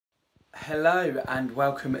Hello and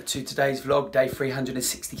welcome to today's vlog, day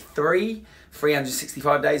 363,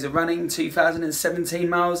 365 days of running, 2017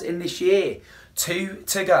 miles in this year. 2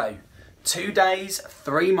 to go, 2 days,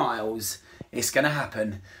 3 miles. It's going to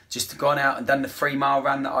happen. Just gone out and done the 3-mile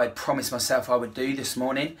run that I promised myself I would do this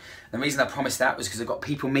morning. The reason I promised that was because I've got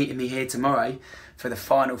people meeting me here tomorrow for the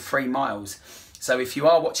final 3 miles. So if you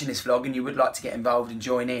are watching this vlog and you would like to get involved and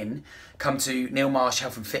join in, come to Neil Marsh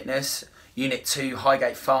Health and Fitness, Unit 2,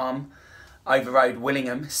 Highgate Farm, Over Road,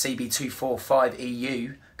 Willingham,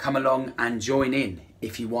 CB245EU. Come along and join in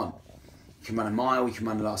if you want. You can run a mile, you can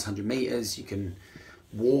run the last 100 metres, you can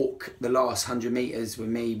walk the last 100 metres with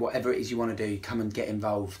me, whatever it is you want to do, come and get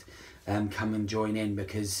involved. Come and join in,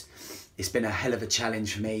 because it's been a hell of a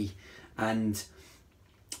challenge for me, and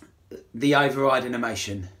the overriding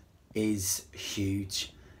emotion is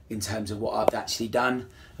huge in terms of what I've actually done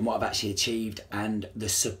and what I've actually achieved, and the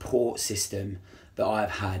support system that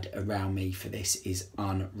I've had around me for this is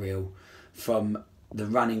unreal. From the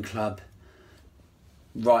running club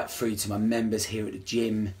right through to my members here at the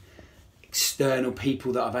gym, external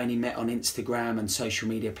people that I've only met on Instagram and social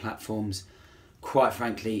media platforms. Quite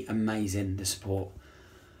frankly, amazing, the support.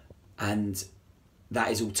 And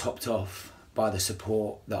that is all topped off by the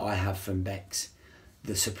support that I have from Bex.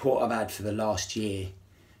 The support I've had for the last year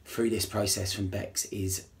through this process from Bex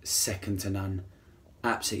is second to none,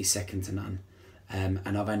 absolutely second to none. And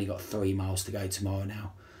I've only got 3 miles to go tomorrow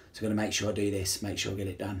now. So I'm going to make sure I do this, make sure I get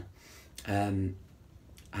it done. And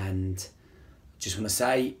just want to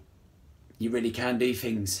say, you really can do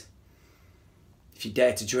things. If you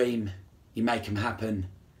dare to dream, you make them happen.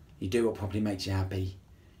 You do what probably makes you happy.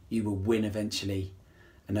 You will win eventually.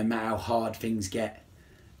 And no matter how hard things get,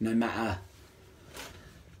 no matter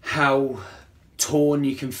how torn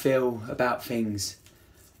you can feel about things,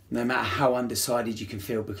 no matter how undecided you can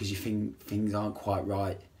feel because you think things aren't quite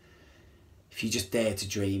right, if you just dare to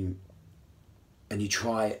dream and you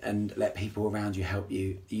try and let people around you help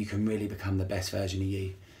you, you can really become the best version of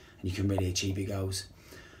you, and you can really achieve your goals.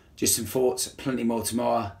 Just some thoughts, plenty more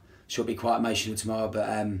tomorrow. Sure, be quite emotional tomorrow, but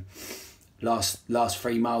last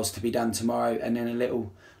 3 miles to be done tomorrow, and then a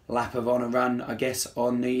little lap of honour run, I guess,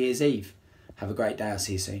 on New Year's Eve. Have a great day. I'll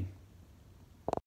see you soon.